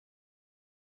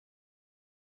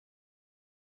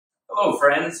Hello,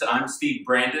 friends. I'm Steve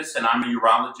Brandis, and I'm a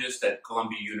urologist at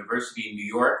Columbia University in New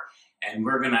York. And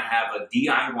we're going to have a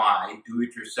DIY,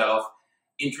 do-it-yourself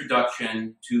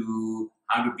introduction to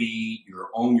how to be your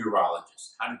own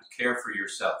urologist, how to care for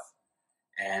yourself,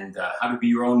 and how to be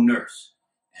your own nurse.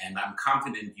 And I'm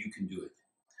confident you can do it.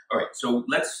 All right, so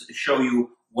let's show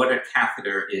you what a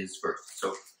catheter is first.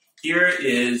 So here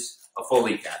is a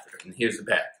Foley catheter, and here's the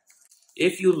bag.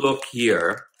 If you look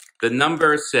here, the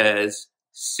number says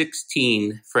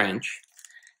 16 French,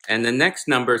 and the next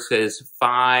number says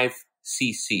 5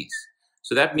 cc's.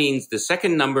 So that means the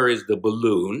second number is the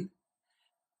balloon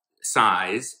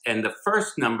size, and the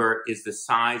first number is the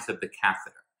size of the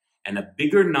catheter. And a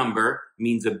bigger number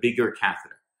means a bigger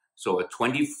catheter. So a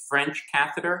 20 French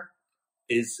catheter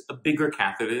is a bigger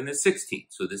catheter than a 16.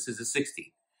 So this is a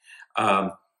 16.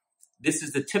 This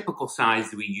is the typical size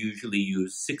that we usually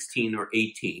use, 16 or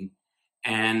 18.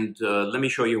 And let me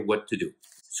show you what to do.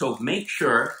 So make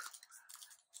sure,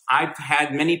 I've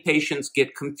had many patients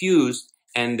get confused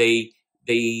and they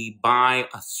buy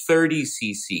a 30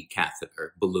 cc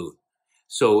catheter balloon.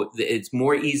 So it's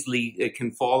more easily, it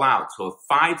can fall out. So a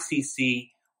 5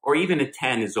 cc or even a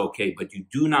 10 is okay, but you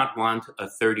do not want a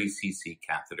 30 cc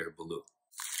catheter balloon.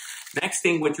 Next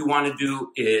thing what you want to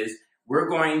do is we're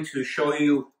going to show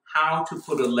you how to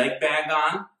put a leg bag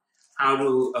on, how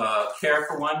to care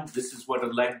for one. This is what a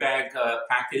leg bag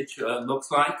package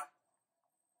looks like.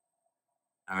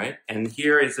 All right, and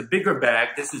here is a bigger bag.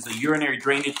 This is a urinary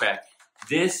drainage bag.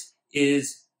 This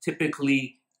is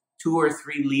typically 2 or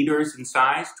 3 liters in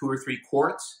size, 2 or 3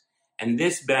 quarts. And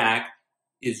this bag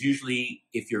is usually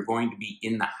if you're going to be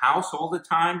in the house all the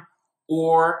time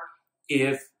or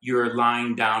if you're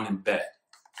lying down in bed.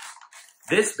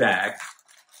 This bag,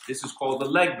 this is called the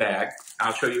leg bag.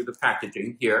 I'll show you the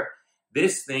packaging here.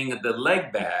 This thing, the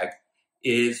leg bag,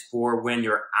 is for when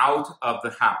you're out of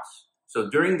the house. So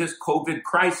during this COVID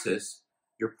crisis,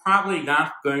 you're probably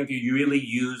not going to really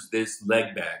use this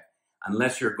leg bag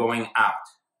unless you're going out.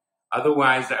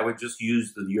 Otherwise, I would just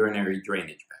use the urinary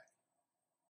drainage bag.